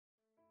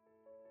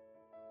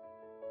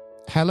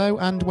Hello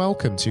and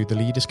welcome to the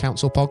Leaders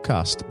Council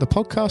podcast, the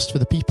podcast for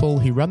the people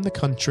who run the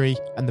country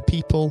and the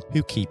people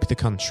who keep the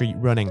country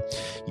running.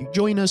 You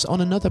join us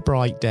on another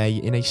bright day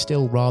in a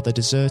still rather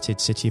deserted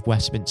city of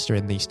Westminster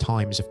in these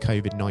times of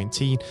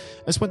COVID-19,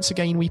 as once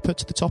again we put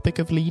the topic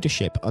of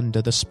leadership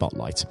under the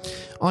spotlight.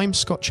 I'm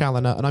Scott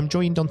Challoner and I'm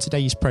joined on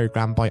today's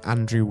programme by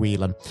Andrew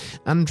Whelan.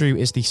 Andrew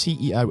is the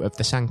CEO of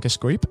the Sancus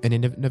Group, an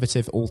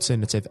innovative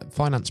alternative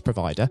finance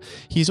provider.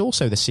 He is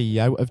also the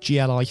CEO of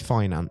GLI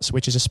Finance,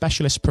 which is a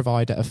specialist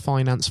provider of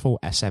finance for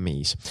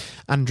SMEs.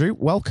 Andrew,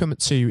 welcome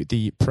to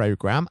the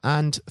programme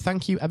and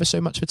thank you ever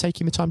so much for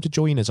taking the time to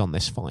join us on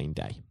this fine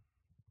day.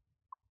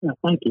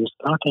 Thank you,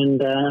 Scott,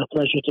 and a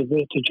pleasure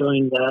to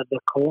join the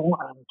call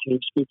and to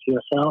speak to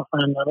yourself,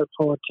 and I look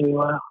forward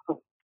to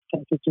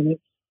 15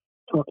 minutes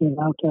talking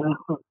about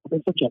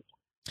the subject.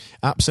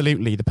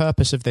 Absolutely. The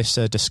purpose of this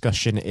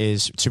discussion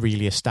is to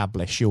really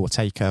establish your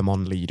take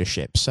on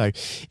leadership. So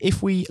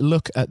if we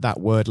look at that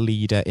word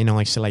leader in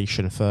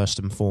isolation first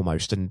and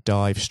foremost and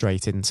dive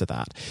straight into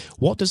that,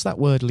 what does that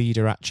word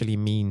leader actually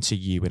mean to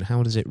you and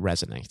how does it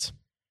resonate?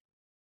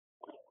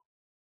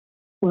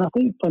 Well, I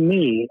think for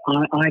me,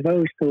 I've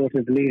always thought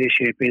of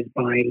leadership is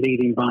by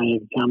leading by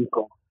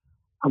example.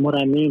 And what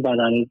I mean by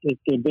that is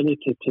it's the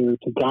ability to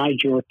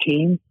guide your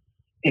team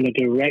in a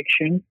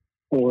direction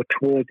or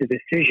towards a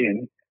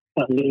decision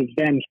that leaves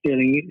them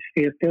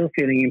still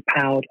feeling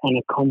empowered and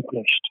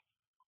accomplished.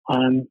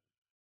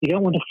 You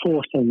don't want to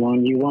force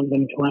someone. You want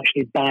them to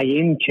actually buy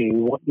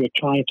into what you're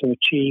trying to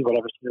achieve,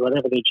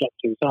 whatever the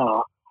objectives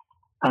are.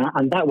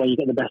 And that way you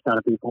get the best out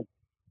of people.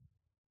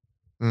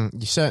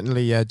 You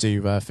certainly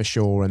do, for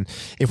sure. And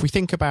if we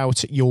think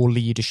about your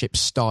leadership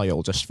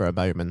style just for a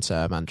moment,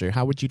 Andrew,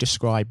 how would you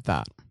describe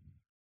that?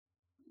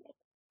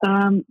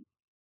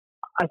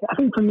 I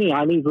think for me,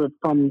 I lead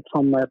from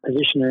a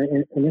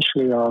position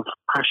initially of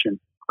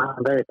passion.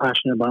 I'm very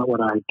passionate about what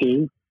I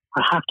do.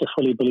 I have to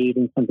fully believe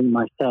in something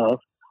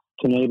myself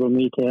to enable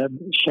me to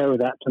show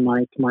that to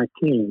my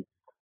team.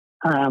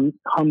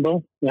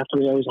 Humble, you have to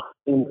be always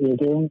in what you're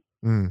doing.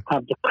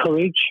 Have the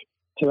courage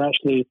to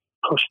actually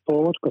push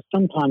forward, because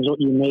sometimes what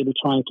you may be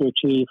trying to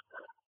achieve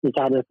is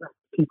out of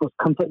people's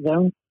comfort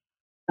zone.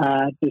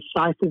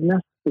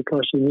 Decisiveness,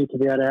 because you need to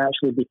be able to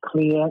actually be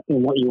clear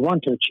in what you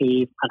want to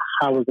achieve and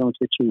how we're going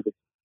to achieve it.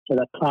 So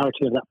that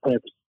clarity of that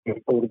purpose is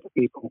important for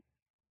people.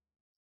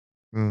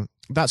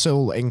 That's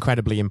all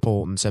incredibly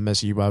important,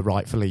 as you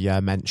rightfully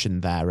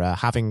mentioned there,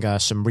 having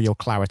some real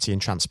clarity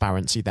and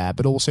transparency there,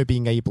 but also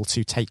being able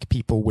to take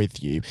people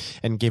with you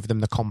and give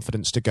them the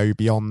confidence to go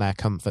beyond their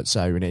comfort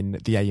zone in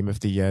the aim of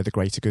the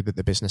greater good that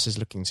the business is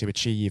looking to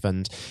achieve.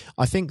 And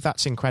I think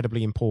that's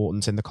incredibly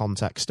important in the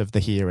context of the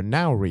here and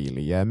now,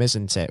 really,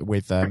 isn't it,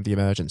 with the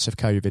emergence of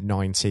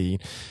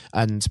COVID-19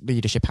 and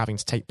leadership having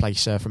to take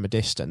place from a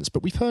distance.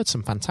 But we've heard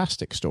some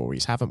fantastic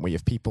stories, haven't we,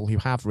 of people who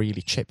have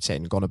really chipped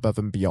in, gone above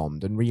and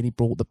beyond, and really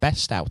brought the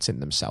best out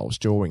in themselves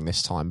during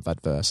this time of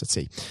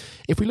adversity.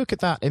 If we look at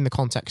that in the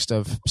context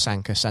of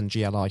Sancus and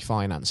GLI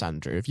Finance,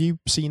 Andrew, have you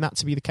seen that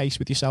to be the case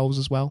with yourselves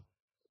as well?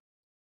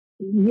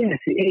 Yes,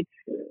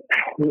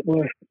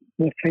 we're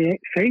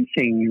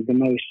facing the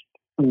most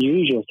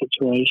unusual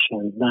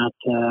situation that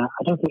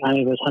I don't think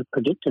any of us had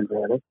predicted,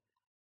 really.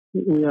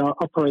 We are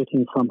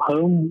operating from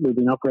home. We've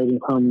been operating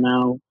from home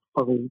now,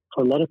 probably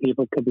for a lot of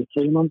people, it could be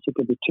 3 months, it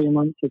could be 2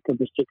 months, it could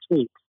be 6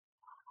 weeks.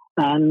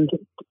 And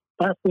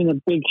that's been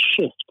a big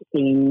shift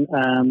in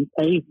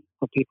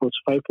for people's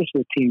focus,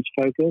 the team's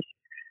focus,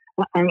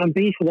 and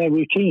B, for their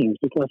routines,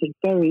 because it's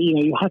very,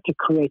 you have to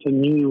create a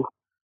new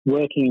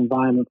working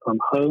environment from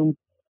home.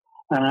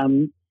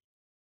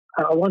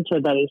 I once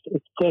said that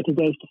it's 30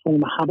 days to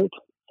form a habit.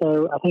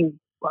 So I think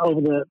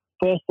over the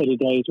first 30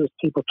 days, it was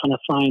people trying to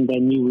find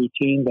their new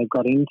routine. They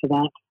got into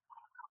that.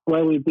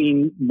 Where we've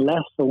been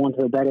blessed, for want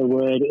of a better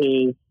word,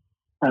 is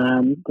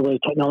the way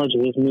technology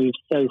has moved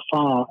so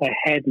far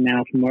ahead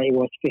now from where it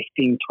was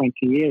 15, 20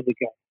 years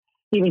ago,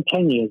 even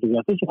 10 years ago.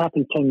 If this had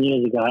happened 10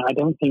 years ago, I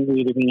don't think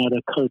we'd have been able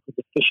to cope as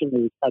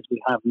efficiently as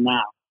we have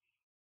now.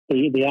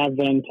 The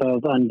advent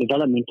of and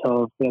development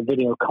of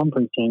video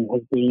conferencing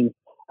has been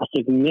a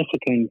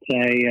significant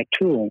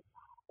tool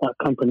that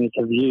companies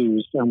have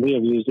used, and we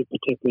have used it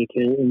particularly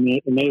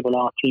to enable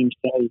our teams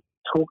to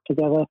talk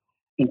together,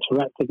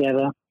 interact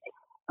together.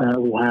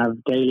 We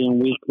have daily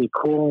and weekly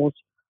calls.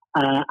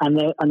 And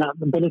that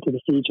ability to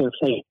see each other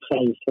face to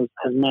face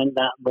has meant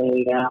that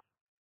we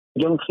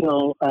don't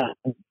feel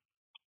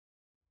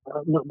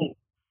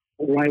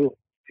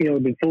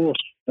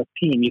divorced from the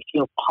team. You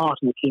feel part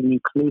of the team,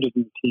 included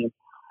in the team,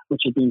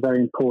 which has been very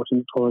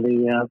important for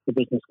the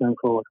business going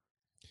forward.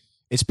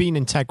 It's been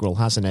integral,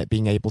 hasn't it,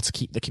 being able to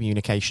keep the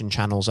communication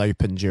channels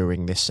open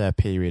during this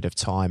period of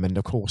time. And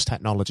of course,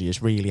 technology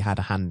has really had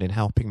a hand in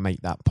helping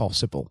make that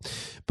possible.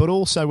 But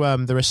also,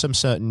 there are some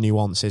certain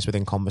nuances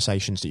within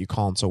conversations that you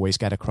can't always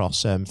get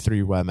across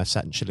through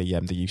essentially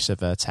the use of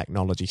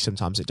technology.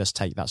 Sometimes it does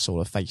take that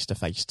sort of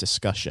face-to-face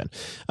discussion.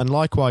 And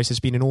likewise,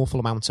 there's been an awful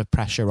amount of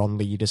pressure on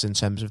leaders in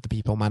terms of the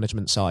people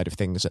management side of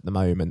things at the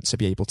moment to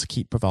be able to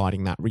keep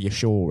providing that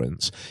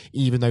reassurance,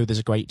 even though there's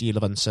a great deal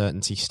of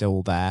uncertainty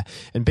still there.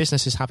 And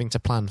business is having to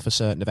plan for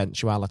certain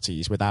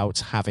eventualities without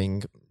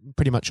having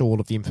pretty much all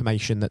of the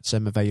information that's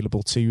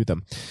available to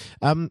them.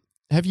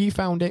 Have you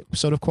found it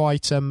sort of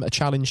quite a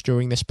challenge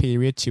during this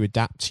period to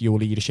adapt your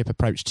leadership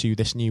approach to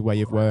this new way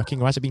of working,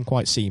 or has it been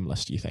quite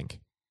seamless, do you think?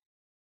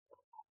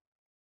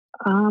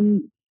 I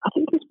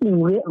think it's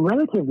been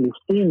relatively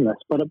seamless,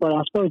 but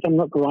I suppose I'm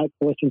not the right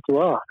person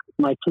to ask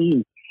my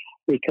team,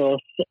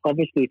 because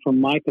obviously from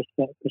my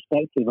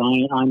perspective,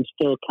 I'm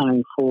still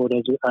carrying forward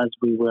as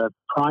we were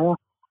prior.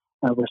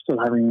 We're still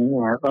having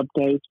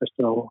updates. We're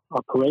still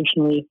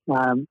operationally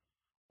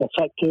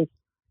effective.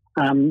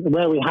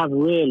 Where we have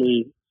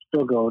really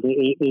struggled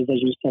is, as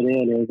you said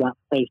earlier, is that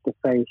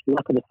face-to-face,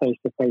 lack of the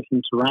face-to-face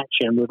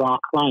interaction with our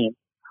clients.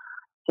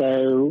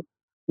 So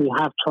we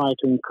have tried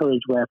to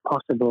encourage, where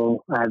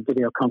possible,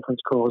 video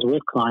conference calls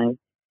with clients,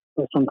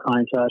 but some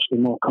clients are actually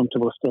more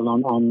comfortable still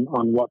on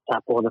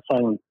WhatsApp or the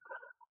phone.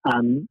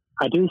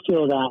 I do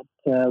feel that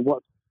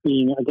what's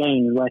been,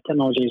 again, where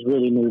technology has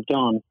really moved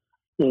on,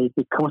 is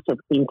because of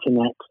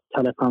internet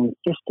telephone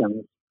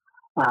systems.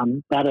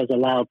 That has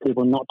allowed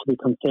people not to be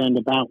concerned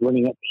about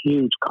running up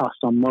huge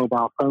costs on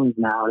mobile phones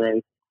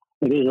nowadays.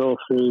 It is all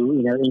through,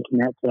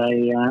 internet,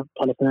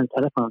 telephone and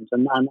telephones.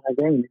 And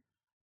again,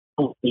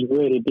 it's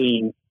really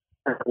been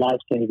a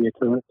lifesaver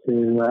to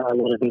a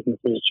lot of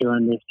businesses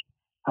during this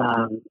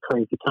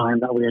crazy time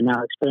that we are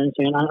now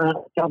experiencing. And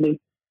sadly,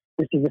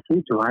 this is the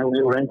future, right?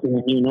 We're entering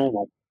a new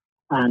normal.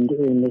 And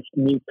in this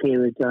new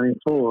period going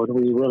forward,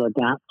 we will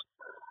adapt.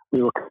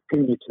 We will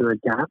continue to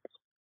adapt,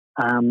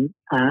 and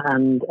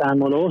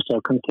we'll also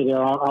consider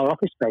our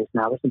office space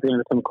now. This has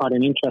become quite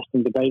an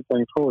interesting debate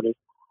going forward.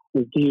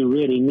 Is do you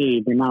really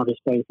need the amount of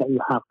space that you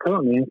have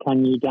currently, and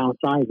can you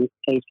downsize it,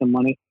 save some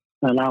money,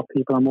 and allow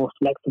people a more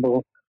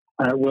flexible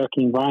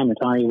working environment,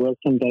 i.e. work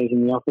some days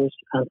in the office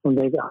and some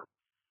days at home?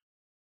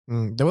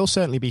 There will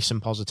certainly be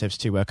some positives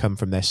to come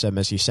from this,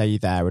 as you say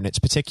there, and it's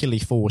particularly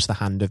forced the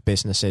hand of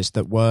businesses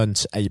that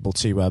weren't able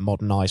to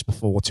modernise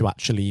before to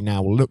actually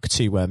now look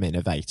to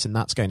innovate, and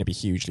that's going to be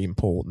hugely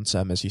important,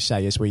 as you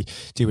say, as we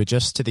do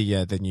adjust to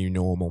the new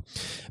normal.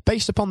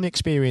 Based upon the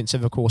experience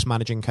of course,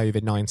 managing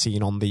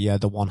COVID-19 on the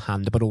one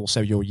hand, but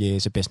also your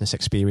years of business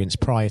experience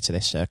prior to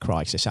this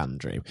crisis,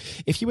 Andrew,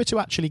 if you were to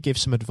actually give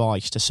some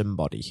advice to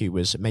somebody who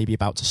was maybe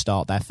about to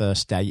start their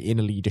first day in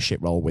a leadership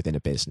role within a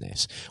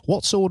business,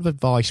 what sort of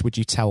advice would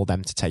you tell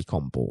them to take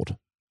on board?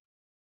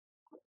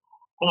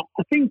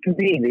 I think for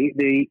me,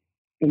 the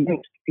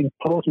most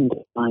important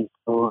advice,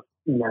 or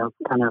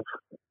kind of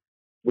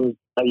was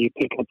that you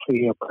pick up through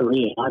your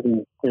career,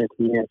 having 30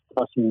 years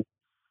plus in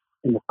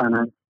the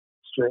finance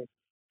industry,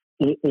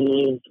 it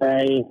is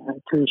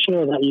to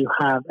ensure that you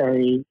have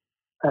an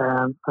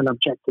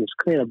objectives,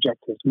 clear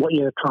objectives, what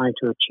you're trying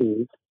to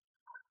achieve,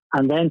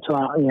 and then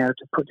to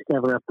put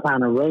together a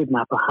plan, a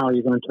roadmap of how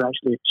you're going to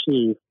actually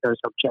achieve those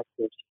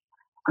objectives.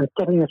 And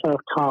setting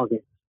yourself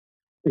targets,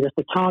 because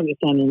the targets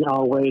then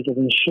are ways of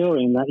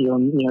ensuring that you're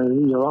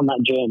on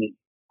that journey.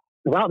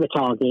 Without the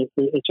target,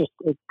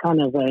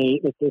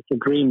 it's a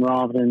dream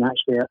rather than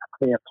actually a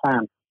clear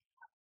plan.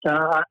 So,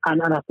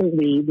 and I think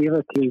the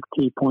other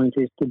key point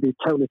is to be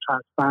totally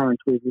transparent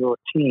with your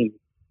team,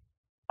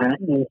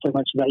 in so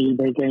much that you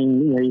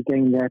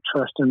gain their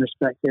trust and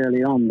respect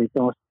early on,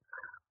 because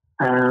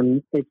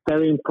it's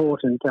very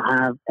important to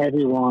have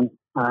everyone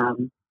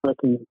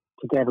working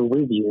together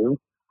with you.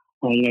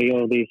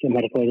 All these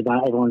metaphors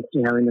about everyone's,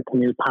 in the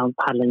canoe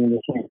paddling in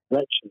the same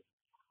direction.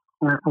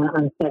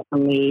 And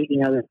secondly,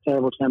 the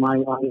terrible term I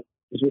use,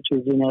 which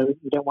is, you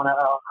don't want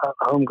a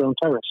homegrown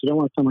terrorist. You don't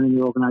want someone in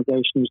the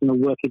organisation who's going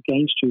to work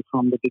against you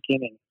from the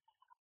beginning.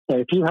 So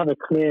if you have a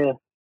clear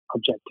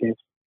objective,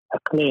 a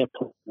clear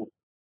plan,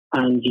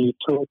 and you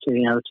talk to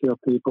your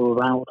people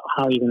about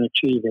how you're going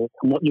to achieve it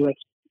and what you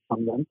expect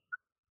from them,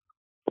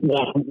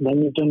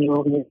 then you've done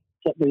you've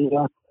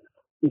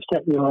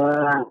set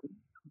your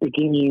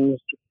beginnings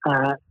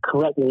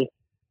correctly,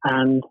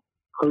 and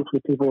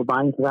hopefully people will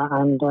buy into that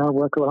and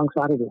work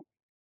alongside of you.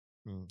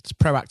 It's a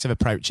proactive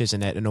approach,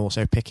 isn't it? And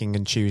also picking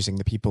and choosing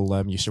the people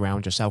you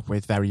surround yourself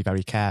with very,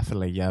 very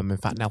carefully. In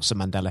fact, Nelson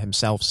Mandela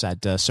himself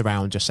said,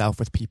 surround yourself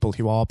with people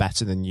who are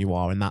better than you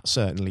are. And that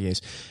certainly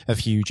is of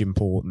huge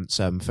importance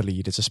for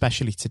leaders,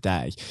 especially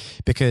today,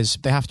 because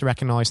they have to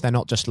recognise they're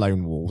not just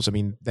lone wolves. I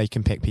mean, they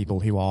can pick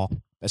people who are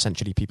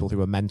essentially people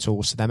who are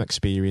mentors to them,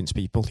 experienced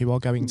people who are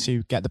going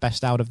to get the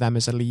best out of them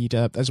as a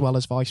leader, as well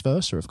as vice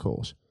versa, of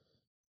course.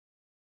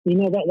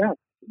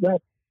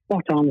 That's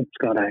spot on,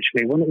 Scott,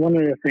 actually. One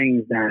of the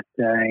things that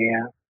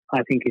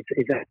I think is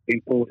actually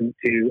important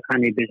to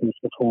any business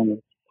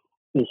performance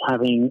is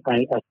having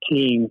a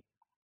team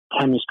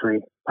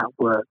chemistry that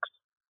works.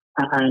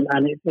 And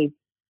it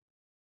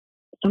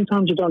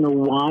sometimes you don't know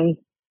why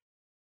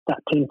that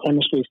team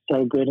chemistry is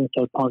so good and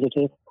so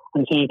positive.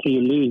 And it's only until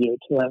you lose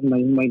it,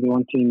 maybe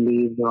one team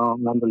leaves or a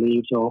member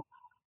leaves or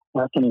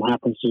something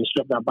happens to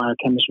disrupt that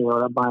biochemistry or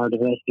that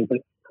biodiversity.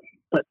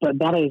 But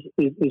that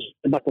is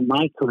back in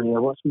my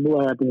career,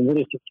 where I've been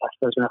really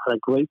successful is when I've had a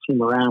great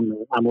team around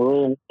me and we're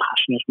all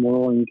passionate and we're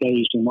all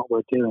engaged in what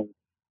we're doing.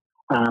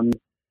 And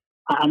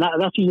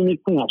that's a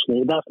unique thing,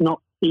 actually. That's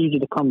not easy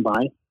to come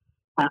by.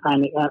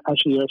 And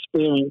actually, your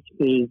experience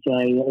is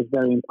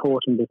very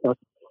important because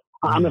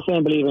I'm a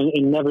firm believer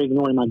in never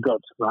ignoring my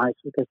gut, right?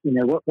 Because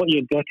what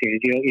your gut is,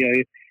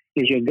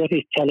 your gut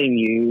is telling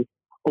you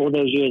all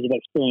those years of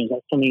experience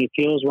that something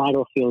feels right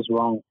or feels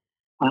wrong,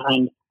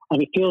 and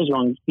if it feels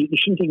wrong, you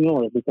shouldn't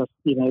ignore it because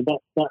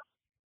that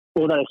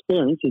all that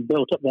experience is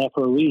built up there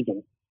for a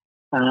reason.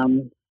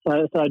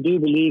 So I do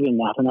believe in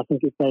that, and I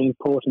think it's very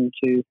important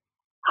to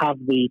have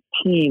the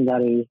team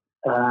that is.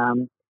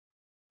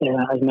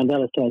 As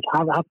Mandela says,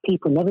 have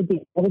people never be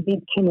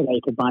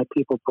intimidated by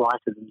people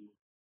brighter than you.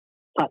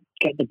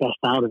 Get the best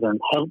out of them,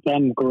 help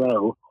them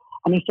grow,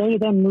 and if they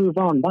then move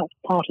on, that's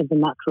part of the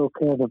natural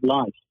curve of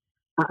life.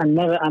 And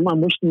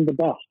I'm wishing them the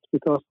best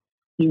because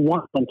you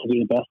want them to be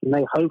the best, and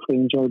they hopefully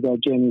enjoy their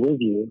journey with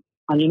you.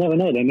 And you never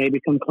know, they may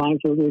become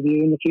clients with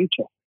you in the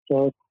future.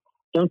 So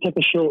don't take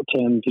a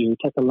short-term view,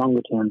 take a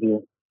longer-term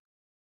view.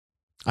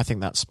 I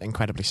think that's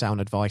incredibly sound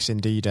advice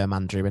indeed,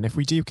 Andrew. And if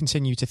we do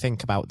continue to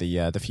think about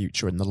the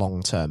future and the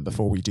long term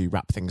before we do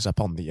wrap things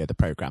up on the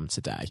programme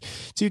today,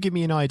 do give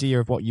me an idea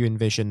of what you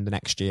envision the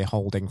next year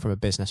holding from a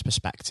business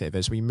perspective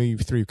as we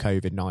move through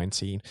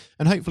COVID-19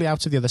 and hopefully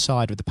out of the other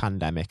side of the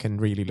pandemic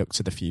and really look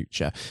to the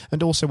future,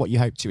 and also what you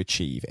hope to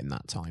achieve in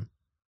that time.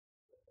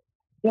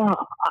 Yeah,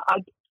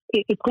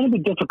 it's going to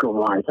be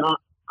difficult, right?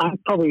 I'm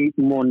probably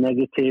more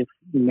negative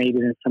maybe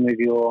than some of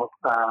your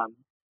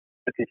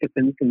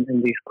participants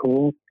in these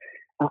calls.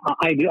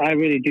 I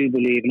really do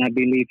believe, and I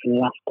believe for the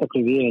last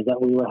couple of years,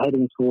 that we were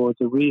heading towards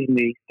a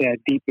reasonably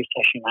deep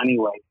recession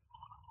anyway.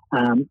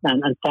 And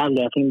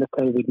sadly, I think the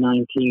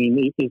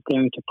COVID-19 is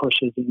going to push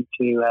us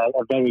into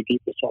a very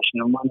deep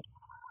recession. And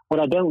what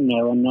I don't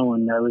know, and no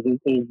one knows, is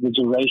the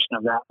duration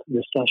of that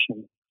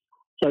recession.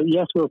 So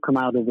yes, we'll come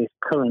out of this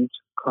current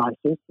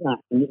crisis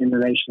in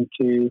relation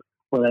to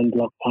we'll end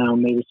lockdown,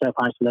 maybe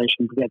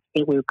self-isolation.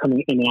 We're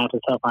coming in and out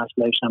of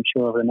self-isolation, I'm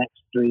sure, over the next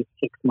 3-6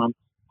 months.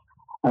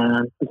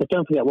 Because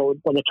don't forget, what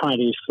they're trying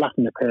to do is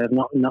flatten the curve.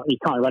 Not you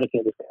can't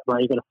eradicate this curve, right?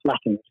 You've got to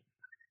flatten it.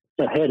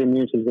 So herd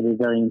immunity is going to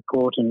be very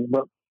important.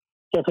 But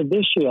so for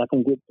this year, I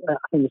think it's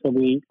going to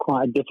be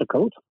quite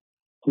difficult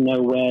to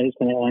know where it's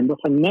going to end. But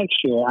for next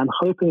year, I'm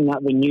hoping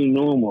that the new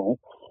normal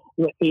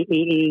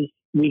is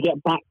we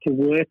get back to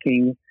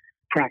working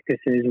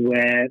practices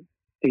where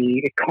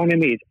the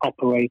economy is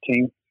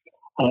operating.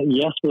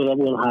 Yes,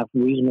 we'll have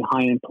reasonably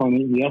high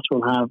employment. Yes,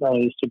 we'll have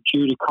a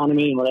subdued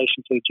economy in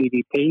relation to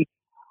GDP.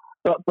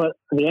 But at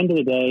the end of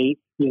the day,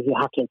 you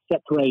have to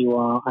accept where you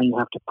are and you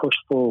have to push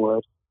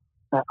forward.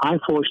 I'm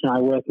fortunate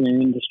I work in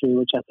an industry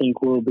which I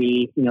think will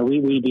be,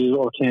 we do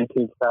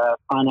alternative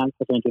finance,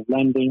 alternative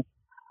lending.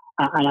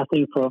 And I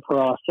think for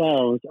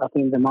ourselves, I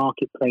think the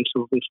marketplace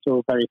will be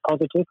still very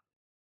positive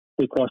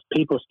because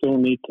people still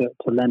need to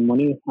lend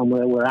money, and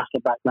we're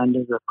asset-backed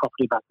lenders, we're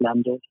property-backed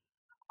lenders.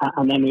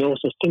 And then we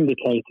also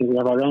syndicate. We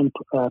have our own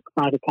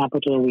private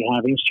capital. We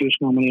have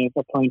institutional money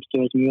appointed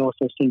to us, and we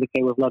also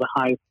syndicate with a lot of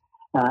high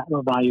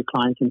value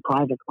clients and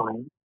private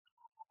clients.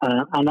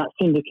 And that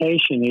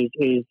syndication is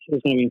going to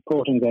be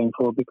important going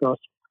forward because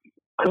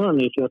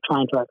currently, if you're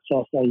trying to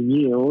access a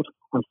yield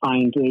and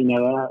find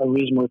a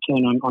reasonable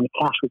return on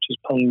cash, which is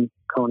paying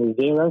currently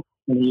zero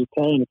in the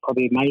UK and it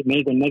probably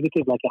may go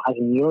negative like it has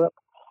in Europe,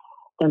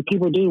 then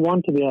people do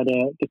want to be able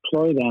to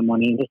deploy their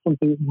money into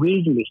something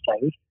reasonably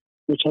safe,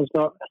 which has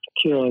got a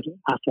secured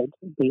asset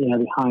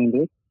behind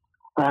it.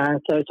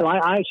 So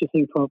I actually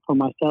think for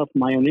myself,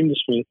 my own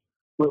industry,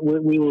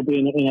 we will be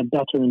in a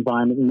better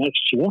environment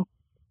next year,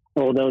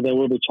 although there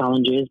will be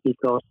challenges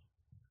because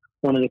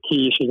one of the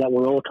key issues that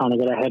we're all trying to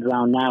get our head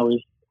around now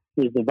is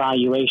the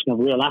valuation of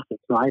real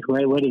assets, right?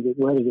 Where does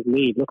it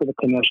lead? Look at the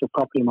commercial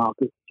property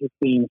market. It's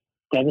been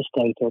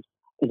devastated.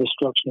 The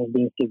destruction has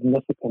been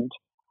significant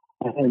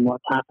in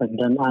what's happened.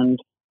 And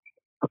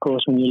of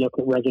course, when you look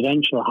at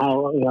residential,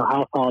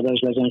 how far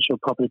those residential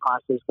property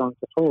prices are going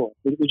to fall,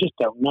 we just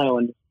don't know.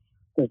 And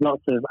there's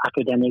lots of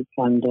academic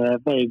and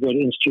very good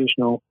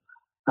institutional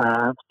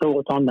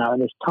thoughts on that at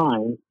this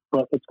time.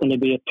 But it's going to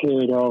be a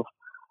period of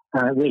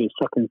really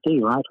suck and see,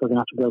 right? We're going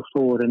to have to go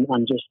forward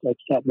and just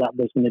accept that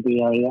there's going to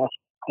be a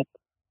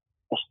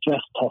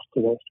stress test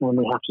to this, and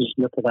we have to just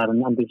look at that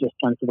and be just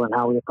sensible in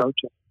how we approach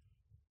it.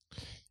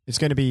 It's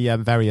going to be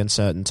very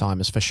uncertain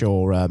times for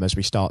sure as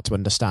we start to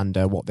understand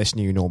what this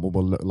new normal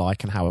will look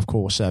like and how, of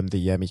course,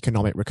 the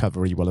economic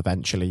recovery will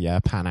eventually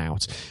pan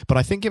out. But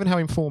I think given how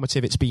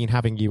informative it's been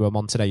having you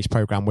on today's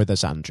programme with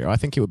us, Andrew, I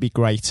think it would be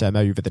great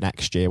over the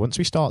next year, once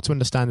we start to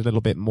understand a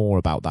little bit more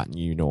about that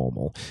new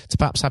normal, to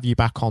perhaps have you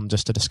back on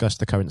just to discuss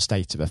the current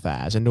state of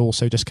affairs and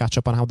also just catch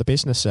up on how the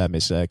business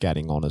is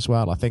getting on as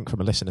well. I think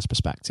from a listener's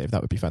perspective,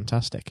 that would be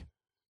fantastic.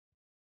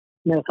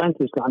 No, thank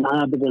you, Scott.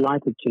 I'd be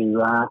delighted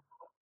to.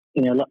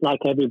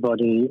 Like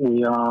everybody,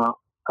 we are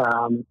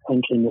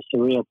entering this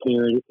surreal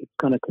period. It's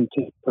going to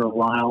continue for a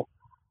while.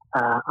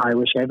 I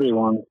wish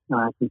everyone,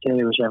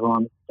 sincerely wish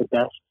everyone the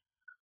best.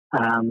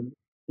 I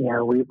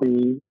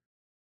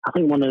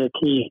think one of the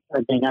key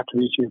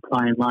attributes you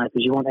apply in life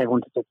is you want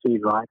everyone to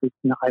succeed, right?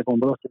 Not everyone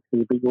will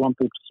succeed, but you want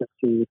people to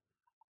succeed.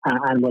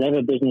 And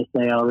whatever business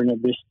they are in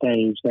at this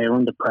stage, they're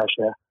under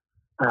pressure.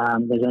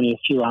 There's only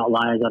a few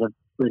outliers that have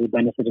really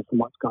benefited from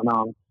what's gone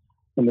on.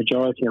 The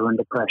majority are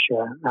under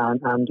pressure,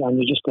 and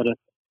you just got to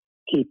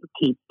keep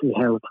your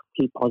health,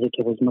 keep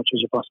positive as much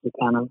as you possibly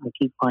can, and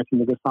keep fighting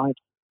the good fight.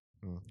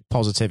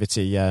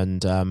 Positivity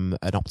and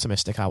an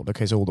optimistic outlook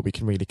is all that we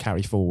can really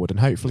carry forward, and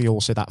hopefully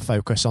also that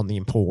focus on the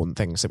important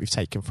things that we've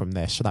taken from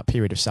this, so that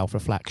period of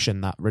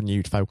self-reflection, that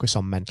renewed focus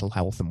on mental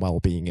health and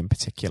well-being in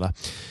particular.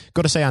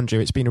 Got to say, Andrew,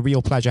 it's been a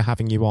real pleasure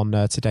having you on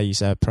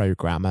today's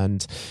programme,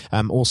 and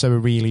also a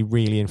really,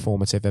 really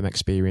informative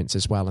experience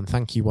as well, and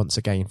thank you once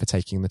again for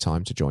taking the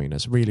time to join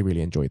us. Really,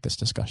 really enjoyed this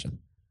discussion.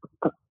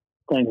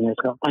 Thank you,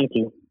 Scott. Thank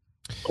you.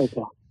 Take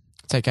care.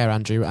 Take care,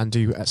 Andrew, and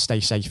do stay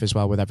safe as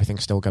well with everything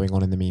still going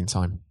on in the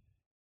meantime.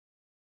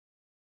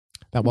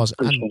 That was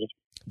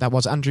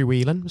Andrew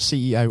Whelan,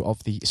 CEO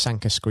of the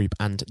Sancus Group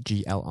and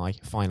GLI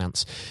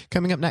Finance.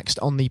 Coming up next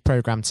on the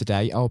programme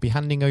today, I'll be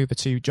handing over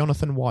to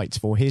Jonathan White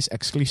for his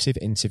exclusive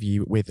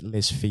interview with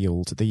Liz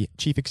Field, the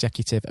Chief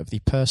Executive of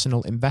the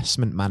Personal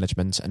Investment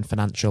Management and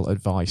Financial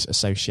Advice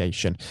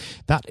Association.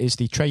 That is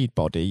the trade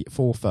body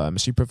for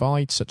firms who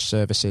provide such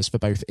services for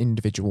both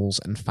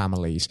individuals and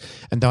families.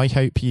 And I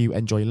hope you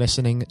enjoy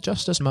listening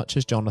just as much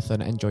as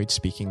Jonathan enjoyed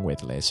speaking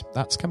with Liz.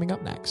 That's coming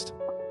up next.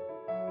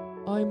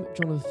 I'm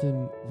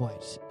Jonathan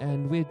White,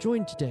 and we're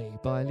joined today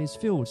by Liz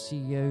Field,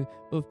 CEO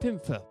of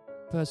PIMFA,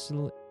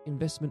 Personal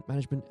Investment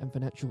Management and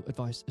Financial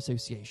Advice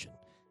Association.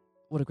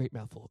 What a great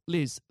mouthful.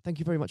 Liz, thank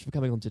you very much for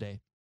coming on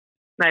today.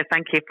 No,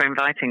 thank you for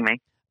inviting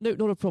me. No,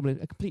 not a problem.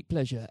 A complete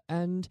pleasure.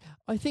 And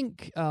I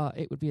think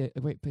it would be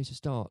a great place to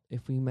start,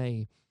 if we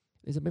may.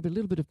 There's maybe a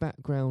little bit of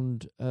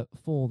background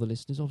for the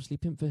listeners. Obviously,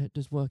 PIMFA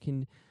does work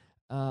in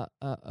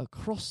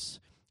across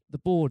the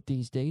board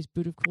these days,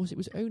 but of course it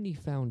was only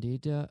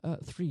founded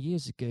 3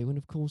 years ago, and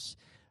of course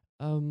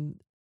APFA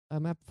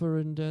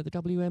and the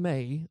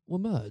WMA were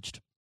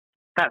merged.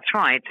 That's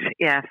right,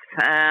 yes.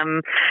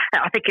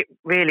 I think it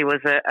really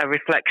was a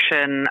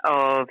reflection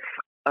of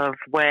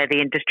where the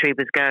industry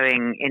was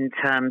going in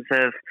terms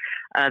of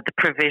the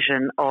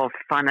provision of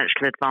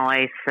financial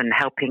advice and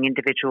helping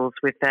individuals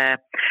with their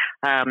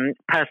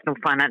personal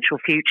financial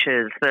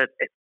futures, that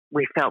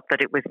we felt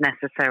that it was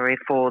necessary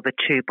for the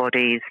two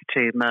bodies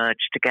to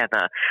merge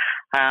together.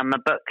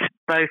 But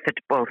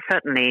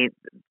certainly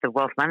the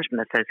Wealth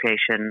Management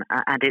Association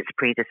and its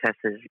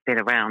predecessors have been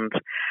around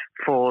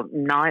for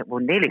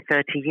nearly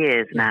 30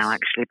 years now,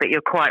 actually. But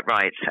you're quite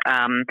right.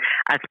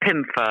 As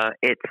PIMFA,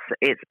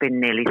 it's been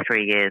nearly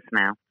 3 years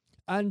now.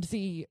 And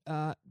the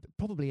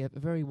probably a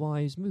very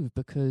wise move,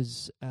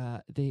 because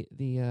the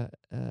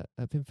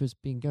PIMFA's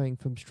been going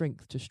from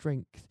strength to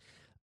strength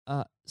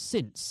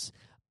since.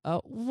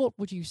 What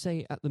would you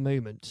say at the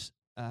moment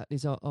are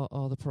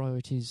the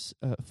priorities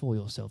for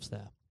yourselves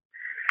there?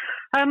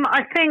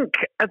 I think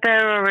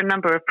there are a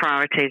number of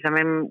priorities. I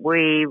mean,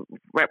 we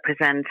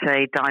represent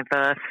a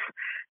diverse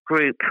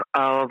group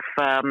of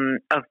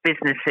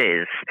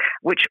businesses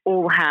which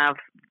all have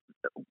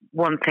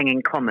one thing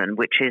in common,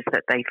 which is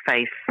that they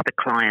face the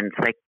clients,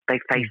 they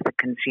face the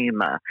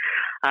consumer.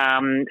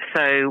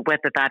 So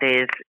whether that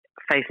is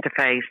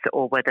face-to-face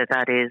or whether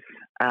that is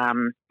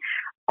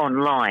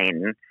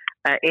online,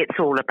 it's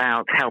all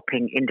about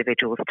helping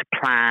individuals to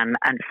plan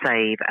and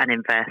save and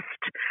invest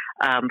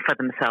for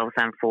themselves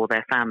and for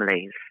their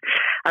families.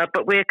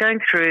 But we're going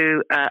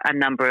through a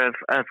number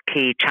of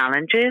key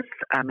challenges.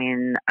 I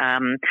mean,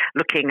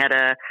 looking at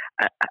a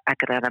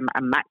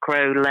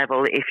macro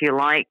level, if you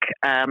like,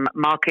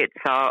 markets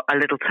are a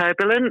little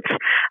turbulent.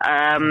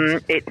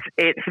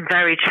 It's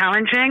very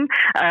challenging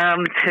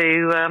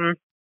to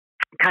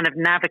kind of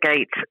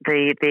navigate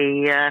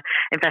the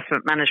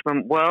investment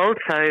management world.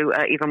 So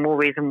even more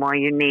reason why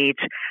you need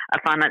a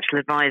financial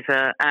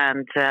advisor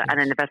and an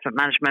investment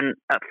management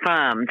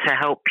firm to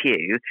help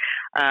you,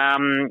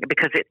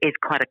 because it is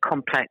quite a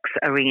complex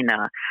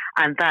arena.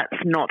 And that's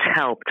not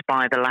helped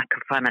by the lack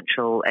of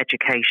financial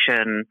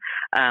education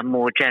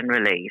more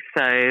generally.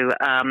 So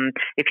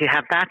if you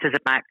have that as a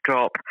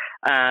backdrop,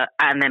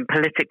 and then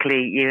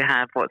politically you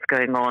have what's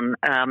going on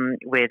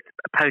with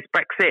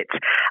post-Brexit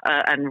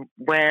and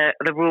where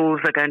the the rules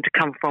are going to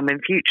come from in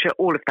future,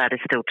 all of that is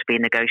still to be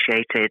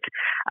negotiated.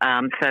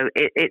 So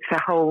it's a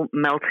whole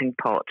melting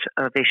pot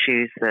of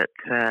issues that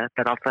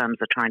our firms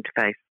are trying to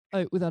face.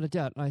 Oh, without a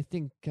doubt. I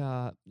think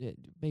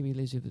maybe,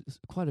 Liz, there's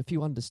quite a few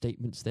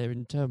understatements there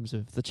in terms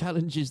of the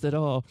challenges that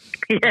are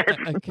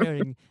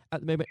occurring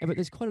at the moment. But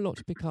there's quite a lot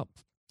to pick up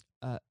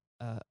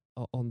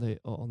on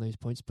those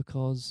points,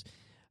 because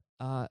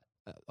I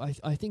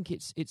think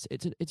it's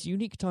a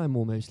unique time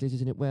almost, Liz,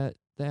 isn't it, where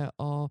there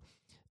are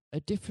a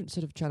different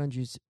set of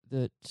challenges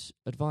that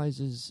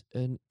advisors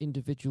and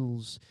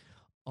individuals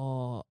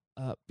are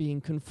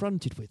being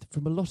confronted with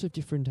from a lot of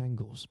different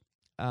angles.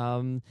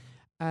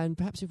 And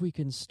perhaps if we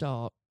can let's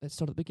start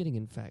at the beginning,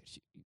 in fact.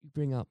 You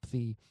bring up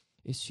the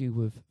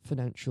issue of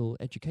financial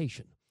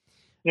education.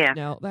 Yeah.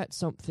 Now, that's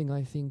something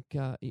I think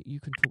you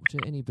can talk to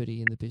anybody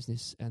in the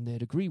business and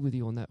they'd agree with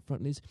you on that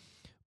front, Liz.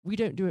 We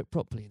don't do it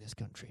properly in this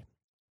country.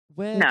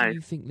 Where do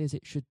you think, Liz,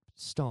 it should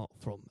start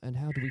from, and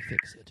how do we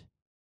fix it?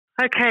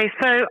 Okay,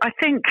 so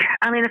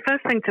the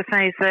first thing to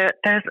say is that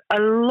there's a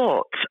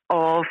lot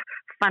of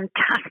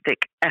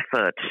fantastic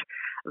effort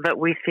that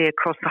we see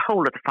across the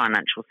whole of the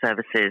financial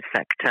services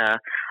sector,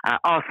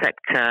 our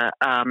sector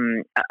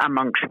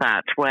amongst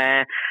that,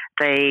 where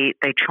they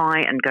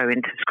try and go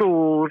into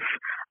schools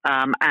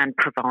and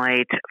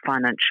provide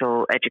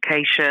financial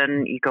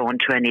education. You go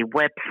onto any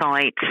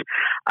website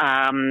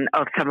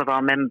of some of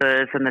our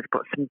members, and they've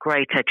got some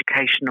great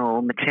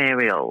educational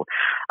material.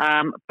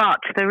 But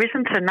there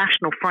isn't a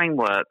national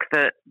framework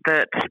that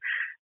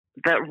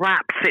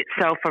wraps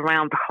itself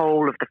around the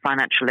whole of the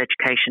financial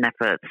education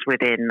efforts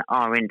within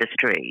our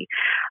industry.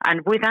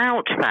 And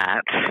without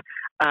that,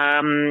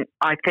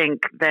 I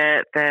think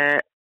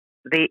the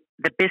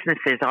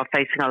businesses are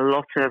facing a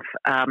lot of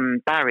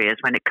barriers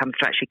when it comes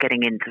to actually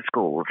getting into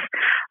schools.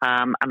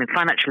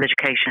 Financial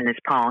education is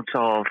part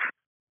of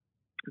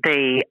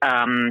the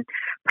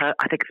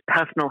I think it's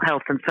personal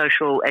health and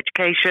social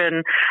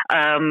education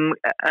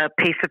a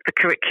piece of the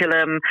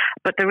curriculum,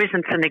 but there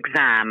isn't an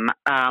exam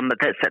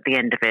that's at the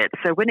end of it.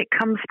 So when it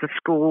comes to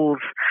schools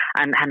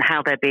and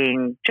how they're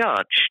being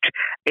judged,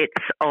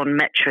 it's on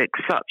metrics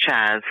such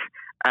as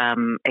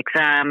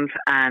exams,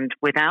 and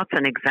without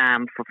an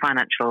exam for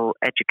financial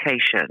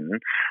education,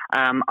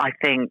 I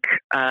think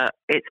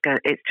it's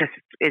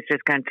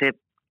just going to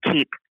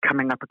keep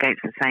coming up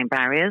against the same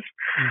barriers.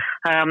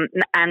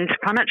 And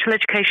financial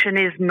education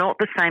is not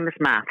the same as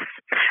maths.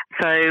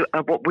 So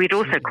what we'd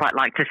also quite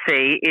like to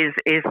see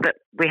is that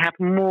we have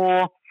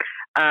more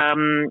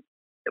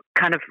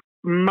kind of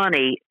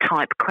money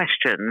type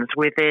questions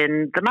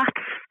within the maths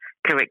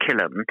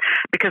curriculum,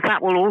 because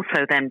that will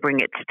also then bring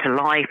it to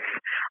life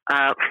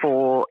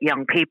for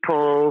young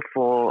people,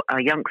 for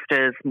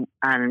youngsters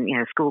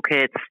and school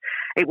kids.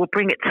 It will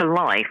bring it to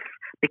life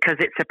because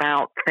it's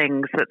about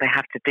things that they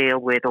have to deal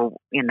with, or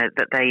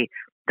that they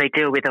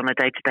deal with on a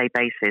day-to-day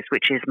basis,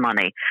 which is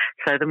money.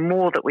 So the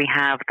more that we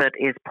have that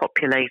is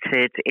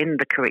populated in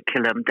the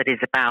curriculum that is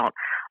about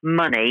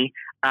money,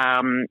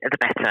 the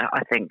better,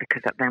 I think,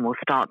 because that then will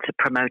start to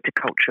promote a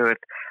culture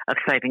of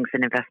savings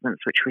and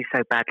investments, which we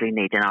so badly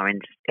need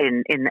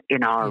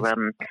in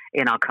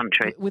our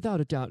country.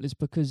 Without a doubt, Liz,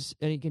 because,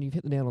 and again, you've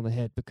hit the nail on the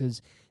head,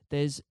 because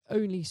there's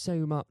only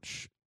so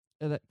much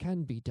that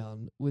can be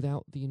done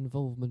without the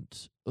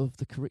involvement of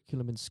the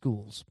curriculum in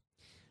schools.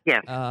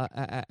 Yes.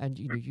 And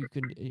you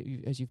can,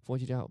 as you've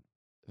pointed out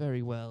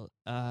very well,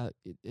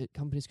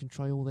 companies can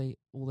try all they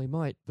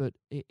might, but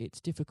it's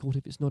difficult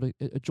if it's not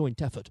a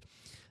joint effort.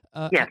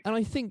 Yes. And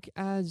I think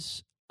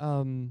as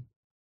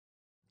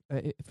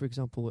for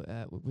example,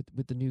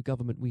 with the new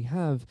government we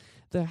have,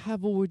 there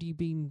have already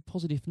been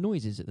positive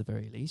noises at the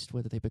very least.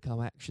 Whether they become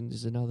actions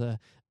is another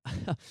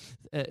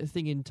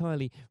thing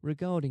entirely,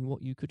 regarding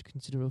what you could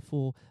consider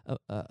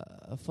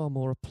a far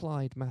more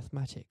applied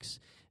mathematics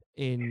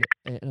in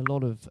a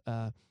lot of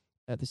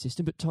the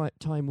system. But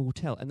time will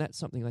tell, and that's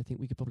something I think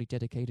we could probably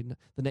dedicate in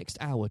the next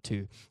hour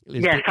to.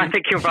 Liz. Yes, I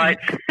think you're right.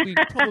 We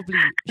probably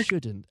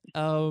shouldn't.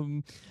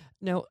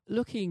 Now,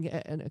 looking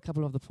at a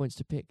couple of other points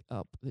to pick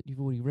up that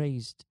you've already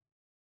raised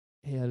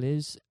here,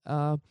 Liz,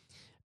 and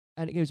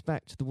it goes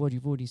back to the word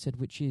you've already said,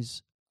 which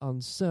is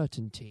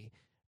uncertainty.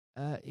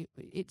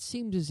 It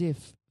seemed as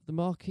if the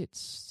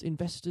markets,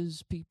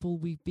 investors, people,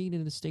 we've been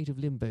in a state of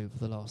limbo for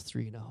the last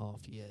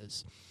 3.5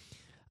 years.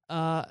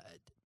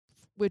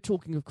 We're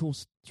talking, of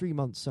course, 2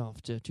 months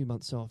after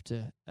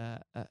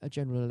a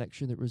general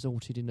election that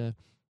resulted in a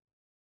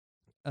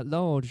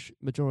large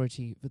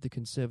majority for the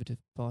Conservative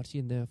Party,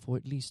 and therefore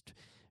at least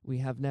we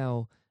have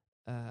now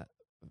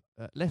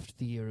left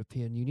the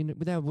European Union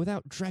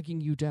without dragging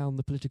you down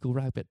the political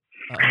rabbit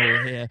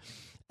hole here.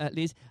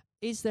 Liz,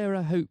 is there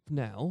a hope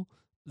now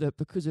that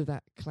because of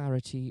that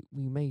clarity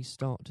we may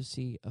start to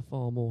see a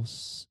far more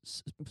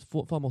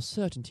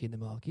certainty in the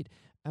market?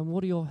 And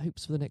what are your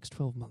hopes for the next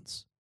 12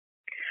 months?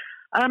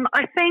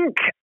 I think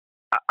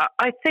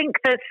I think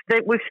that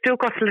we've still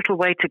got a little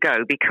way to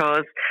go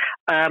because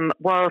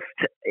whilst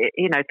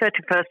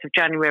 31st of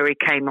January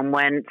came and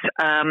went,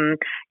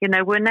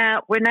 we're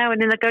now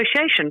in a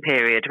negotiation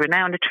period. We're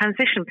now in a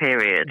transition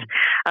period,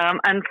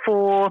 and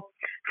for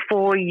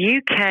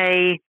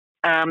UK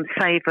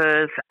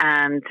savers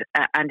and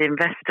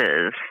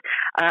investors,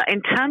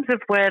 in terms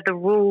of where the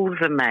rules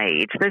are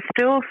made, there's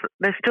still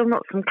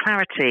not some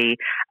clarity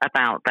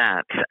about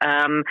that.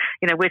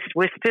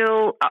 We're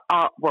still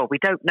we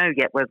don't know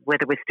yet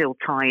whether we're still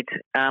tied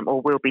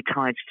or will be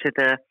tied to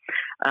the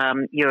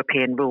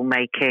European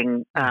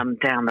rulemaking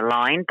down the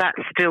line.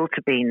 That's still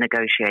to be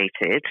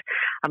negotiated.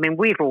 I mean,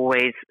 we've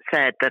always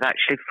said that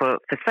actually for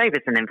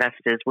savers and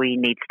investors, we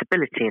need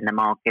stability in the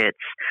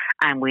markets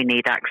and we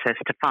need access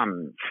to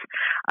funds.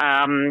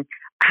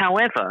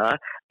 However,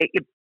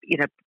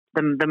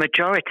 the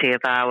majority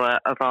of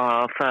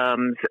our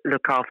firms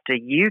look after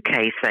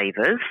UK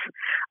savers,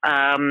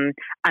 and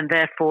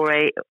therefore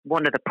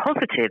one of the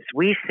positives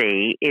we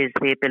see is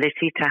the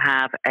ability to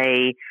have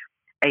a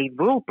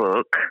rule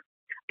book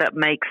that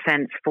makes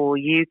sense for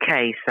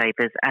UK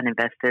savers and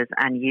investors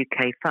and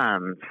UK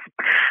firms.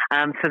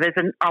 So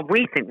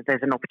we think that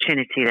there's an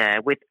opportunity there,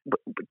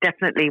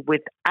 definitely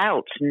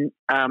without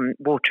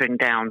watering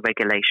down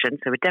regulation.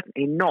 So we're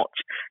definitely not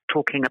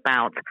talking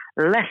about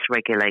less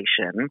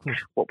regulation.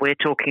 What we're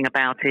talking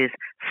about is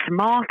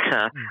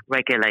smarter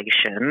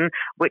regulation,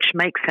 which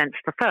makes sense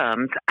for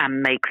firms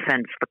and makes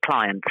sense for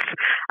clients.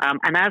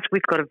 And as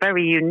we've got a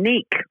very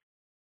unique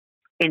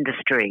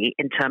industry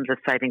in terms of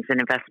savings and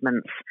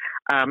investments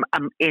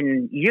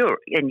in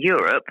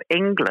Europe,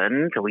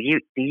 England, or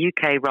the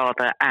UK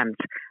rather, and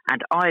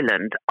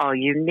Ireland are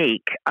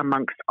unique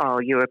amongst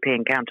our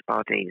European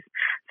counterparties.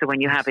 So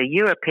when you have a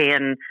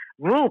European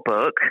rule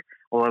book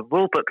or a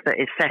rule book that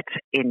is set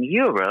in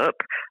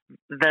Europe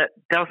that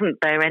doesn't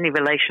bear any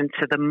relation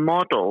to the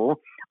model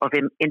of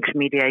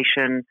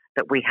intermediation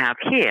that we have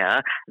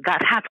here,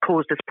 that has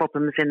caused us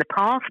problems in the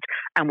past,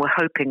 and we're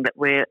hoping that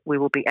we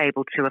will be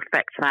able to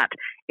affect that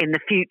in the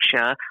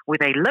future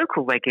with a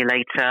local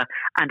regulator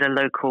and a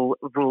local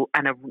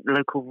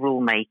rule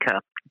maker.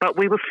 But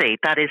we will see.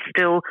 That is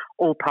still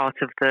all part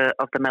of the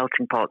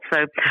melting pot.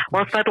 So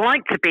whilst I'd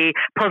like to be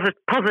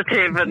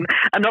positive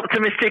and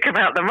optimistic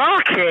about the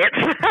market,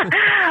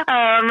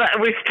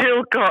 we've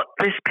still got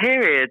this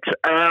period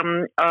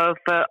of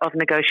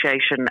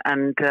negotiation,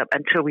 and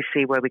until we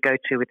see where we go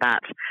to with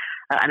that.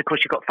 And of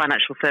course, you've got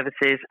financial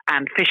services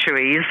and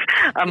fisheries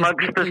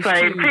amongst the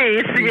same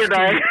piece,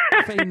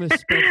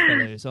 Famous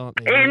bedfellows, aren't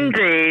they?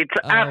 Indeed,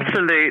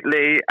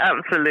 absolutely.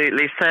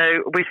 So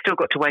we've still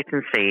got to wait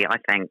and see, I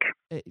think.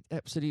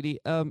 Absolutely.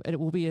 And it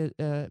will be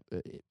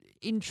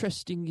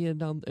interesting,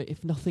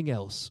 if nothing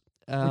else.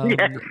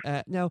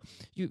 Now,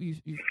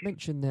 you've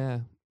mentioned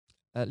there,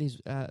 at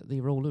least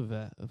the role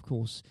of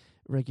course,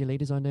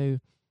 regulators. I know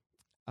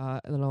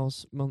in the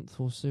last month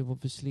or so,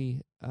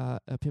 obviously,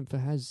 PIMFA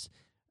has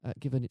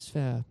given its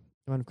fair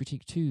amount of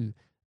critique to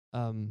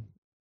the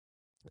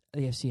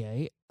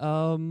FCA.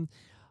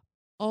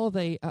 Are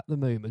they, at the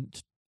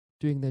moment,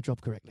 doing their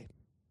job correctly?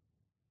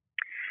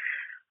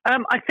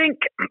 I think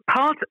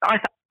I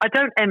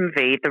don't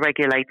envy the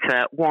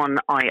regulator one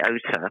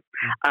iota.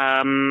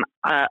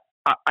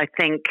 I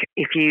think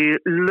if you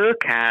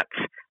look at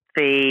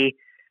the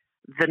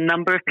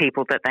number of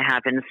people that they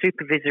have in the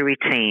supervisory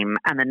team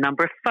and the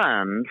number of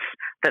firms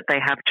that they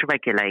have to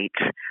regulate,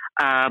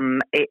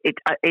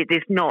 it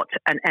is not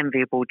an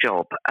enviable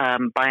job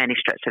by any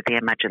stretch of the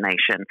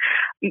imagination.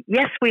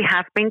 Yes, we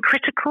have been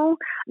critical,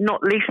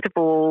 not least of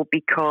all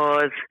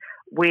because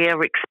we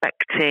are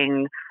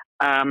expecting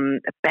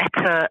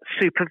better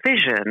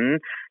supervision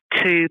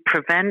to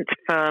prevent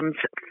firms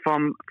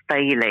from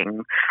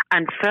failing,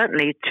 and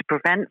certainly to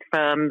prevent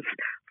firms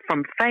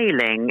from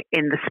failing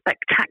in the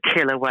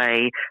spectacular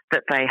way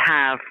that they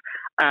have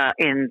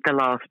in the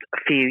last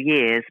few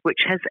years,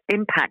 which has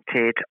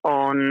impacted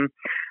on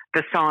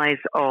the size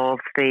of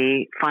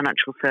the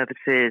Financial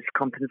Services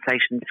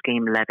Compensation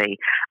Scheme levy.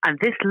 And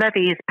this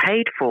levy is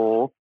paid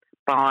for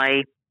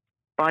by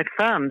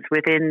firms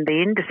within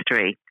the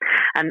industry.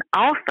 And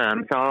our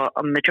firms are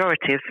a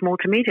majority of small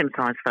to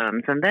medium-sized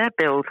firms, and their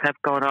bills have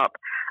gone up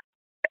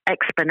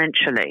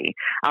exponentially.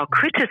 Our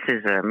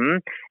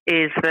criticism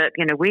is that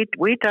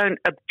we don't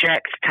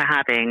object to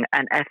having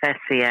an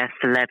FSCS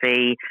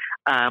levy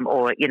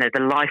or the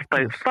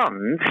lifeboat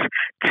funds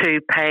to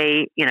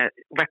pay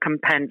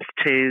recompense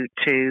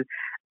to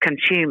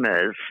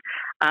consumers,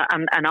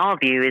 and our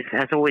view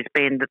has always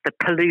been that the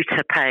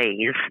polluter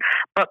pays,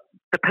 but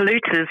the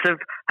polluters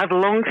have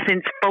long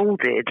since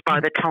folded by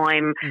the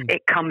time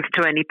it comes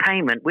to any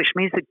payment, which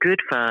means that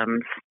good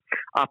firms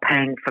are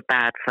paying for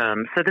bad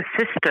firms. So the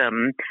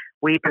system,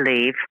 we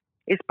believe,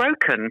 is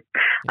broken.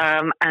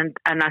 And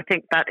I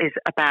think that is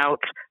about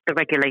the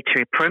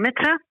regulatory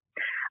perimeter.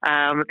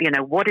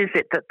 What is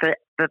it that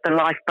the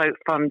lifeboat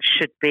fund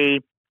should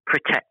be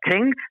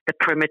protecting? The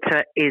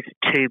perimeter is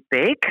too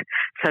big.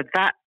 So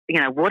that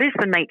what is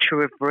the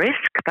nature of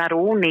risk? That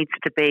all needs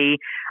to be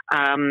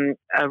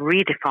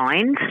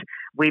redefined,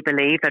 we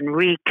believe, and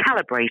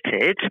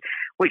recalibrated,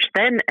 which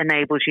then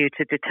enables you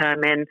to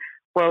determine,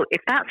 well,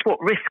 if that's what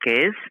risk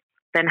is,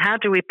 then how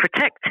do we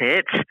protect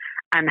it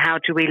and how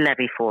do we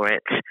levy for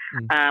it?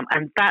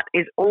 And that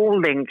is all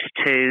linked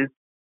to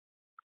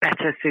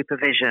better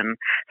supervision.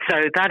 So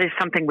that is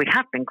something we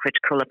have been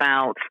critical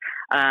about.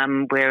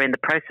 We're in the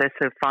process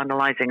of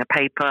finalising a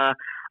paper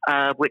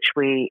which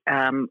we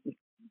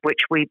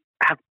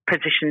have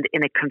positioned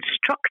in a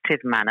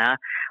constructive manner,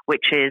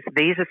 which is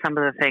these are some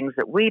of the things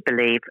that we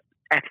believe,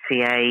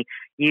 FCA,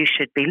 you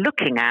should be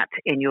looking at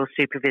in your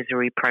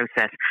supervisory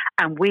process.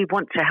 And we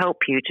want to help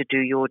you to do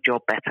your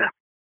job better.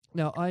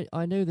 Now,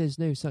 I know there's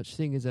no such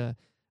thing as a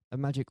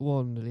magic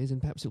wand, Liz,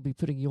 and perhaps it'll be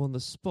putting you on the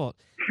spot.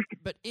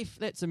 But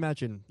let's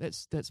imagine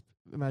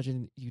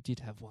you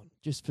did have one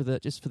just for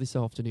this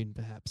afternoon,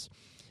 perhaps,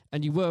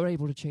 and you were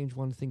able to change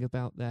one thing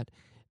about that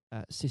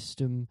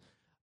system.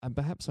 And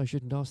perhaps I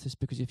shouldn't ask this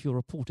because if your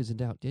report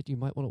isn't out yet, you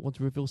might want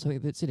to reveal something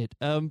that's in it.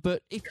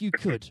 But if you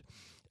could,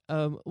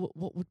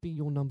 what would be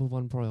your number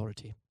one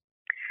priority?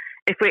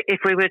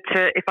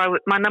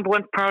 My number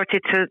one priority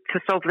to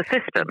solve the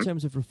system in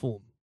terms of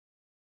reform.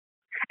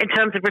 In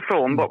terms of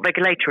reform, what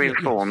regulatory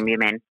reform you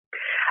mean?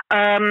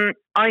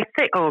 I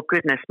think. Oh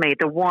goodness me,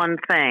 the one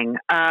thing.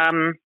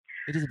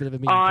 It is a bit of a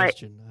mean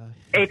question.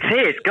 It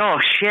is.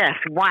 Gosh, yes.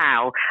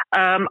 Wow.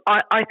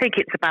 I think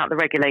it's about the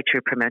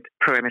regulatory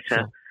perimeter.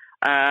 Sure.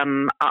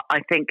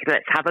 I think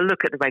let's have a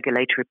look at the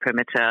regulatory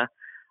perimeter,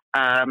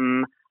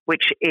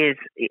 which is,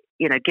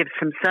 gives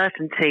some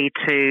certainty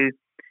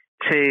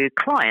to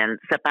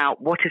clients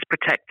about what is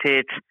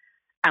protected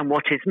and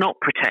what is not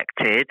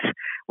protected,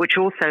 which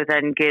also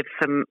then gives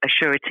some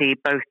assurity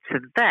both to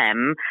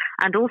them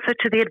and also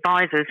to the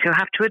advisors who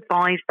have to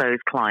advise those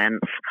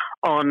clients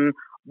on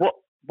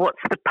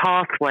what's the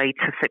pathway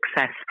to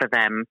success for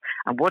them,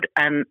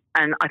 and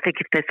I think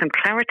if there's some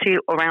clarity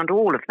around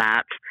all of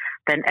that,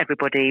 then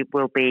everybody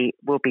will be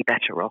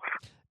better off.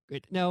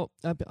 Great. Now,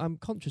 I'm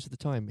conscious of the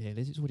time here,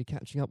 Liz. It's already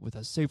catching up with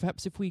us. So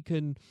perhaps if we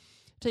can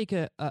take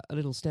a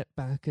little step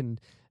back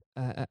and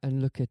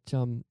look at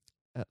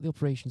the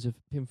operations of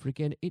PIMFA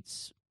again.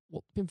 It's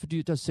what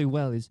PIMFA does so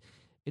well is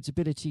its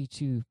ability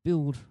to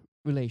build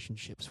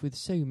relationships with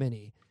so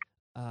many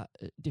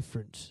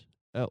different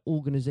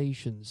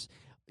organisations.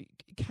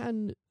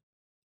 Can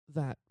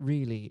that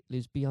really,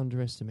 Liz, be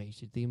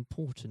underestimated, the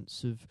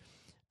importance of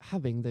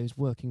having those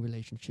working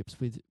relationships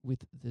with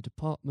the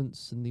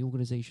departments and the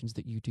organisations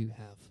that you do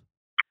have?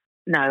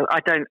 No, I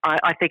don't.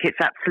 I think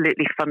it's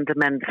absolutely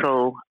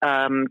fundamental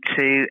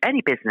to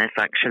any business,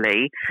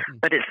 actually,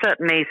 but it's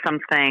certainly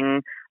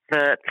something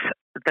that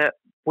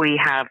we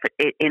have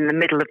in the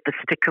middle of the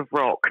stick of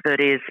rock that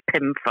is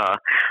PIMFA.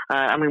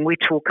 We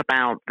talk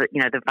about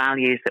the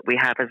values that we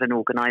have as an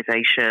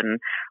organisation.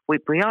 We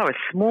are a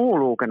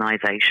small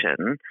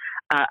organisation,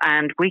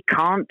 and we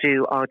can't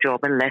do our job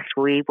unless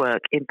we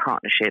work in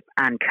partnership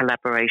and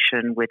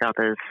collaboration with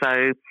others.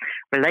 So,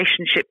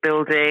 relationship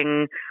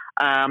building.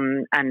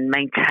 And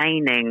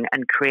maintaining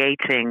and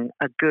creating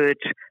a good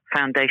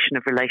foundation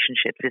of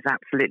relationships is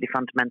absolutely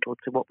fundamental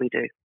to what we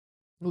do.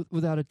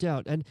 Without a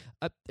doubt. And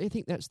I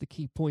think that's the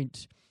key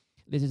point,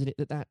 Liz, isn't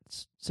it,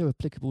 that's so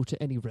applicable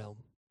to any realm,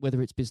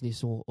 whether it's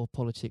business or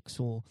politics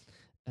or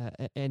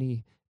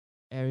any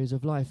areas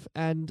of life.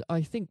 And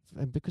I think,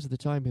 and because of the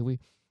time here,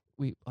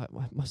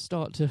 I must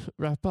start to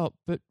wrap up,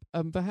 but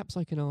perhaps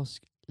I can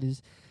ask,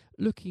 Liz,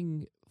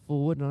 looking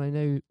forward, and I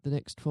know the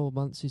next 12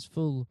 months is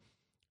full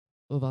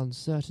of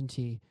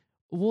uncertainty,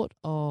 what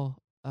are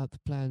the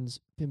plans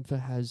PIMFA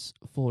has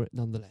for it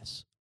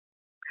nonetheless?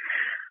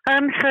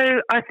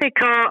 So I think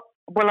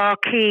our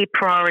key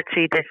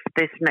priority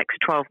this next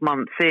 12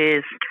 months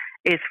is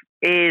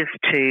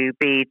to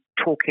be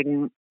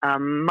talking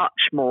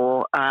much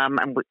more,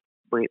 and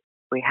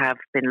we have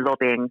been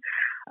lobbying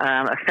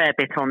a fair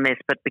bit on this,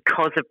 but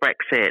because of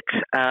Brexit,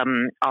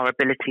 our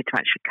ability to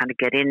actually kind of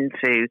get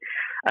into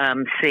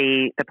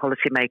see the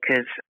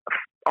policymakers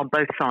on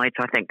both sides,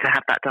 I think, to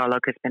have that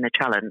dialogue has been a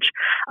challenge.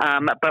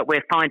 But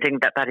we're finding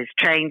that is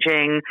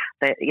changing.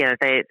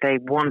 They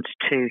want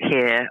to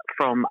hear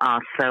from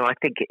us. So I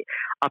think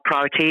our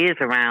priority is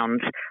around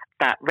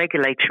that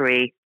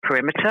regulatory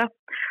perimeter.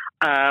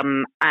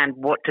 And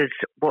what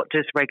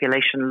does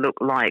regulation look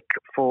like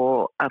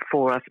for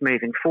us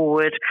moving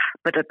forward?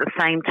 But at the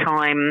same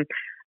time,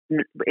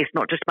 it's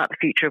not just about the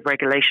future of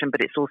regulation, but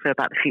it's also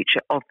about the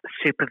future of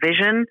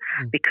supervision,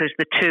 because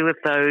the two of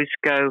those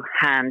go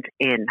hand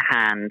in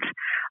hand.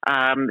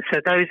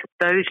 So those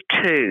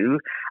two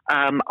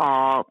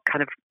are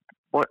kind of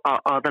what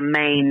are the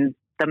main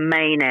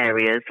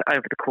areas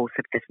over the course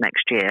of this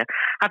next year.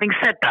 Having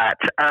said that,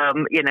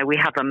 we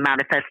have a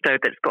manifesto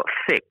that's got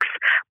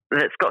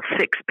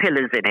six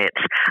pillars in it,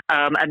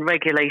 and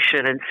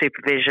regulation and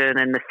supervision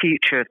and the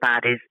future of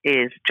that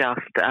is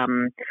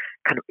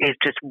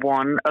just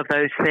one of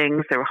those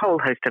things. There are a whole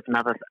host of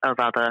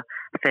other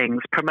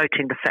things.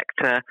 Promoting the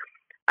sector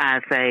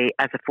as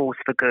a force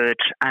for good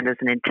and as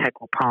an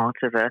integral part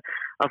of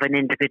an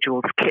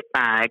individual's kit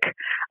bag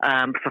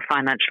for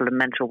financial and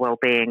mental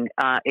well-being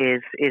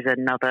is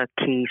another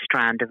key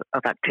strand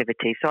of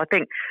activity. So I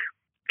think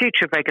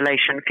future of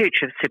regulation,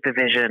 future of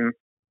supervision,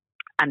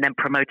 and then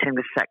promoting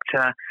the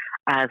sector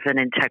as an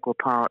integral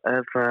part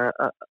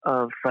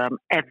of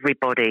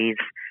everybody's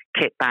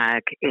kit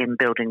bag in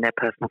building their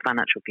personal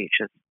financial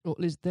futures. Well,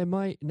 Liz, there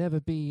might never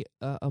be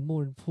a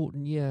more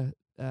important year,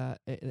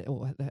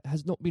 or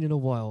has not been in a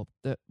while,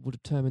 that will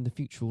determine the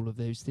future of all of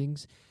those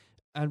things,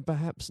 and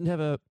perhaps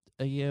never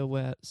a year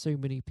where so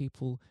many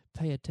people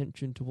pay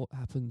attention to what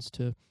happens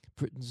to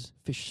Britain's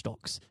fish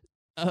stocks.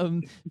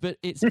 But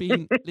it's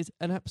been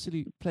an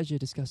absolute pleasure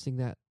discussing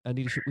that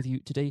leadership with you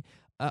today.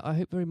 I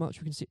hope very much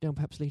we can sit down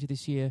perhaps later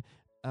this year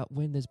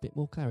when there's a bit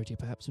more clarity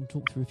perhaps and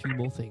talk through a few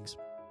more things.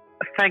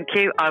 Thank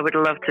you. I would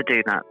love to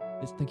do that.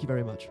 Liz, thank you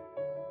very much.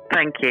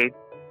 Thank you.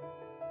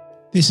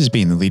 This has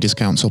been the Leaders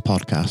Council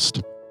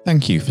podcast.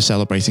 Thank you for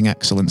celebrating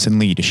excellence in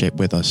leadership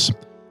with us.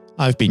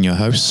 I've been your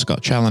host,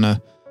 Scott Challoner.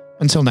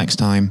 Until next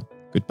time,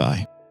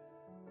 goodbye.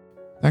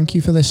 Thank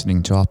you for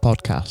listening to our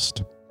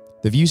podcast.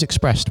 The views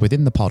expressed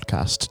within the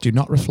podcast do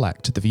not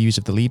reflect the views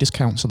of the Leaders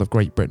Council of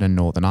Great Britain and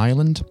Northern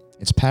Ireland,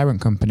 its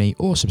parent company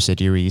or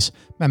subsidiaries,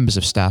 members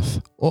of staff,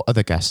 or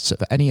other guests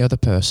of any other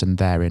person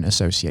therein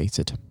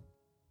associated.